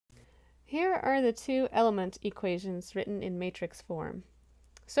Here are the two element equations written in matrix form.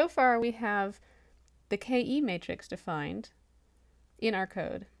 So far we have the KE matrix defined in our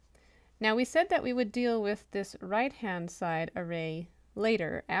code. Now we said that we would deal with this right-hand side array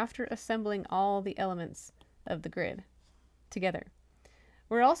later after assembling all the elements of the grid together.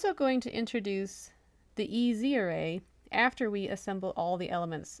 We're also going to introduce the EZ array after we assemble all the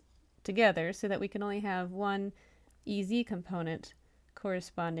elements together so that we can only have one EZ component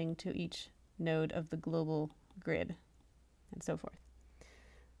corresponding to each node of the global grid, and so forth.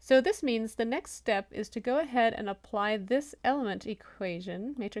 So this means the next step is to go ahead and apply this element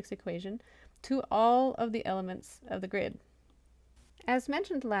equation, matrix equation, to all of the elements of the grid. As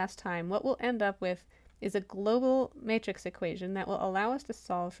mentioned last time, what we'll end up with is a global matrix equation that will allow us to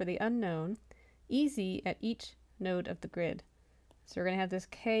solve for the unknown EZ at each node of the grid. So we're going to have this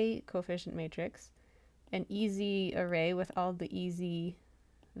K coefficient matrix, an EZ array with all the EZ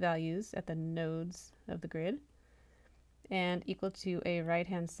values at the nodes of the grid, and equal to a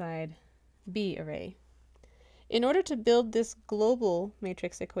right-hand side B array. In order to build this global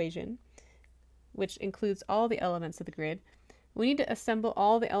matrix equation, which includes all the elements of the grid, we need to assemble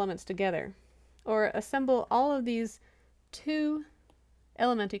all the elements together, or assemble all of these two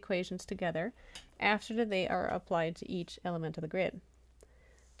element equations together after they are applied to each element of the grid.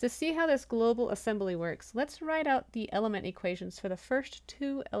 To see how this global assembly works, let's write out the element equations for the first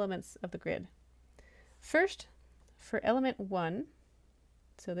two elements of the grid. First, for element 1,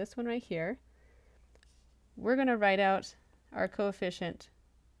 so this one right here, we're going to write out our coefficient,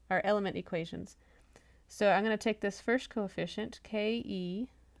 our element equations. So I'm going to take this first coefficient,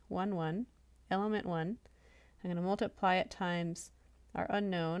 KE11, element 1. I'm going to multiply it times our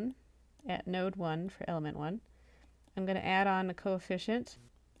unknown at node 1 for element 1. I'm going to add on a coefficient,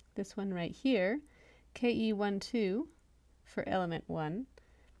 this one right here, KE12 for element 1,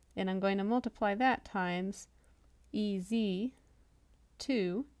 and I'm going to multiply that times EZ2,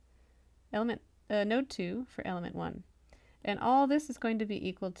 node 2 for element 1. And all this is going to be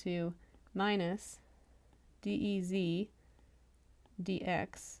equal to minus DEZ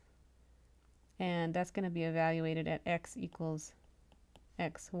dx, and that's going to be evaluated at x equals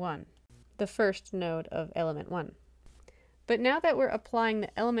x1, the first node of element 1. But now that we're applying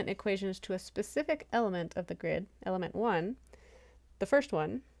the element equations to a specific element of the grid, element 1, the first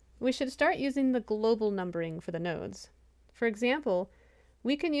one, we should start using the global numbering for the nodes. For example,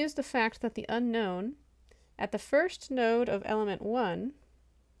 we can use the fact that the unknown at the first node of element 1,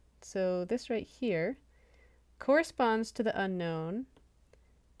 so this right here, corresponds to the unknown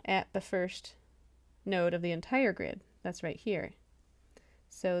at the first node of the entire grid. That's right here.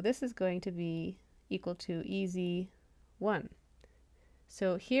 So this is going to be equal to EZ1.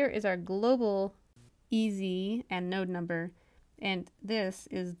 So here is our global EZ and node number, and this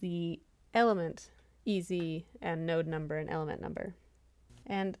is the element EZ and node number and element number.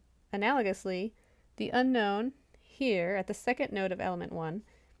 And analogously, the unknown here at the second node of element 1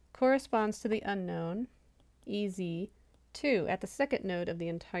 corresponds to the unknown EZ2 at the second node of the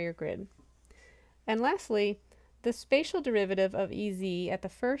entire grid. And lastly, the spatial derivative of EZ at the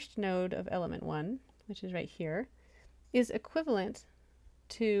first node of element 1, which is right here, is equivalent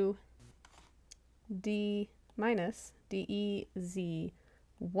to d minus dEZ1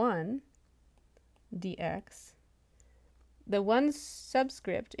 dx. The one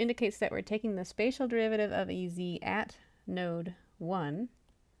subscript indicates that we're taking the spatial derivative of EZ at node 1,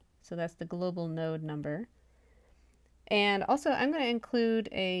 so that's the global node number. And also I'm going to include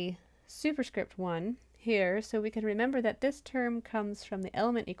a superscript 1 here so we can remember that this term comes from the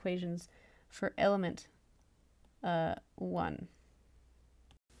element equations for element 1.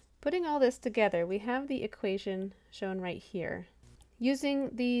 Putting all this together, we have the equation shown right here.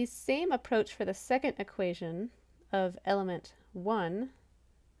 Using the same approach for the second equation of element 1,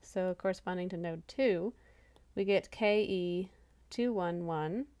 so corresponding to node 2, we get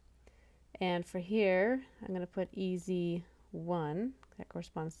KE211, and for here I'm going to put EZ1, that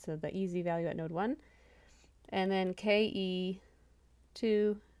corresponds to the EZ value at node 1, and then KE22,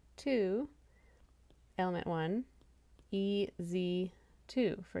 element 1,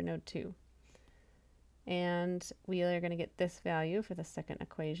 EZ2 for node 2. And we are going to get this value for the second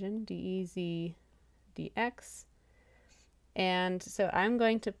equation, dEZ dx. And so I'm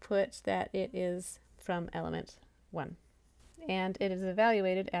going to put that it is from element 1. And it is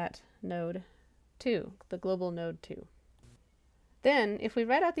evaluated at node 2, the global node 2. Then, if we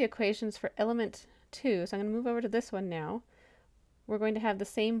write out the equations for element 2, so I'm going to move over to this one now, we're going to have the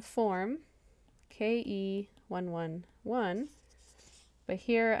same form, KE111, but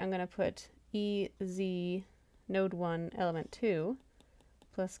here I'm going to put EZ node 1 element 2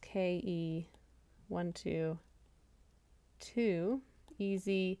 plus KE 1, 2, 2,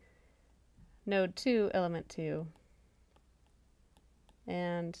 easy node 2, element 2.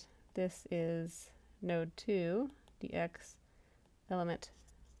 And this is node 2, dx element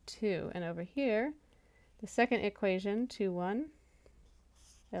 2. And over here, the second equation, 2, 1,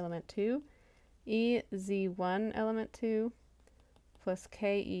 element 2, ez1 element 2 plus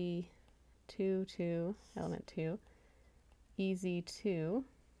ke 2, 2, element 2, ez2,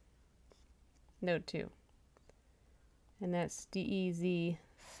 node 2. And that's dez3,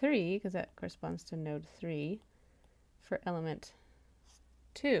 because that corresponds to node 3, for element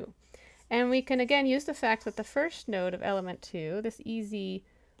 2. And we can again use the fact that the first node of element 2, this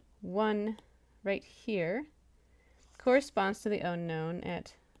ez1 right here, corresponds to the unknown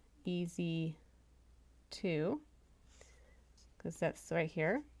at ez2, because that's right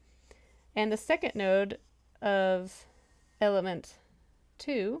here. And the second node of element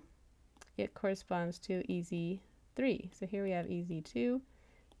 2, it corresponds to ez3. So here we have ez2,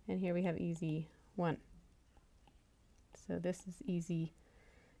 and here we have ez1. So this is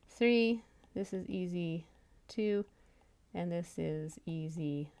ez3, this is ez2, and this is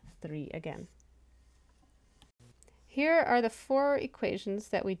ez3 again. Here are the 4 equations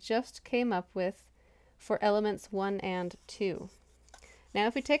that we just came up with for elements 1 and 2. Now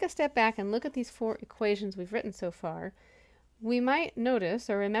if we take a step back and look at these 4 equations we've written so far, we might notice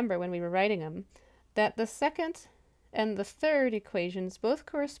or remember when we were writing them that the second and the third equations both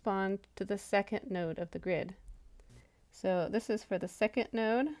correspond to the second node of the grid. So this is for the second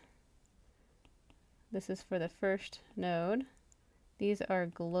node, this is for the first node. These are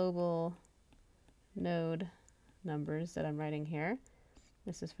global node numbers that I'm writing here.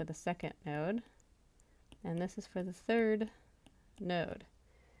 This is for the second node, and this is for the third node.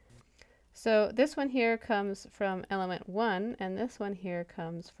 So this one here comes from element 1, and this one here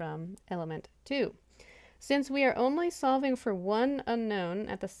comes from element 2. Since we are only solving for one unknown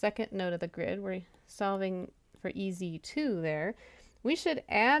at the second node of the grid, we're solving for ez2 there, we should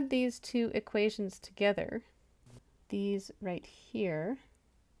add these 2 equations together, these right here,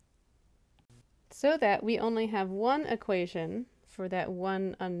 so that we only have one equation for that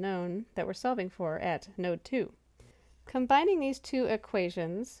one unknown that we're solving for at node 2. Combining these 2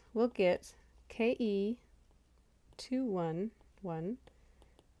 equations, we'll get ke 2, 1, 1,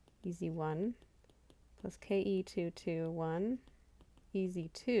 ez1, plus ke 2, 2, 1,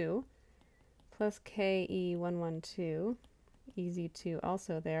 ez2, plus ke 1, 1, 2, ez2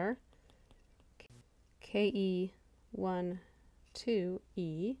 also there, ke 1, 2,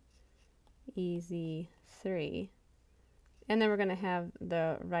 e, ez3, and then we're going to have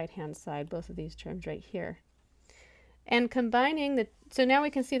the right-hand side, both of these terms right here. And combining the, so now we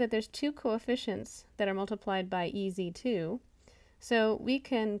can see that there's 2 coefficients that are multiplied by ez2, so we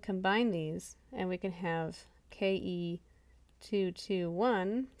can combine these and we can have ke 2, 2,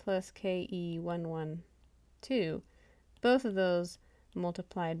 1 plus ke 1, 1, 2, both of those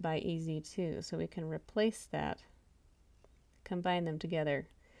multiplied by ez2, so we can replace that, combine them together.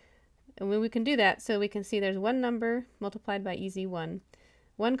 And when we can do that, so we can see there's one number multiplied by ez1,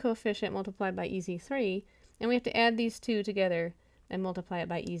 one coefficient multiplied by ez3, and we have to add these 2 together and multiply it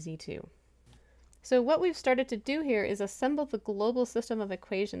by ez2. So what we've started to do here is assemble the global system of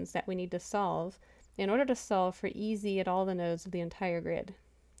equations that we need to solve in order to solve for ez at all the nodes of the entire grid.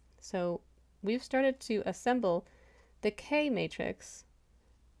 So we've started to assemble the K matrix.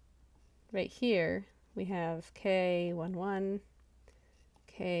 Right here we have K11,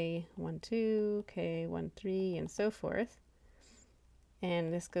 K12, K13, and so forth.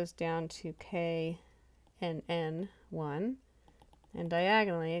 And this goes down to KNN1, and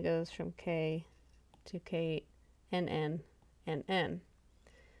diagonally it goes from K to KNN.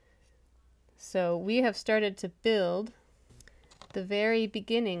 So we have started to build the very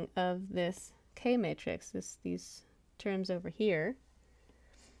beginning of this K matrix, these terms over here.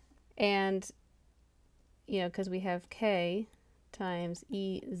 And, you know, because we have K times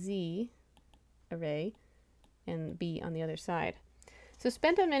EZ array and B on the other side. So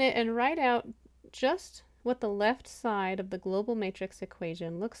spend a minute and write out just what the left side of the global matrix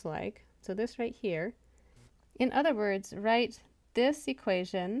equation looks like. So this right here. In other words, write this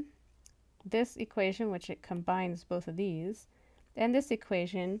equation, which it combines both of these, and this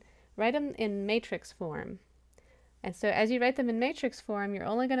equation, write them in matrix form. And so as you write them in matrix form, you're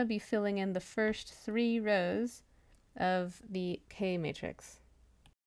only going to be filling in the first 3 rows of the K matrix.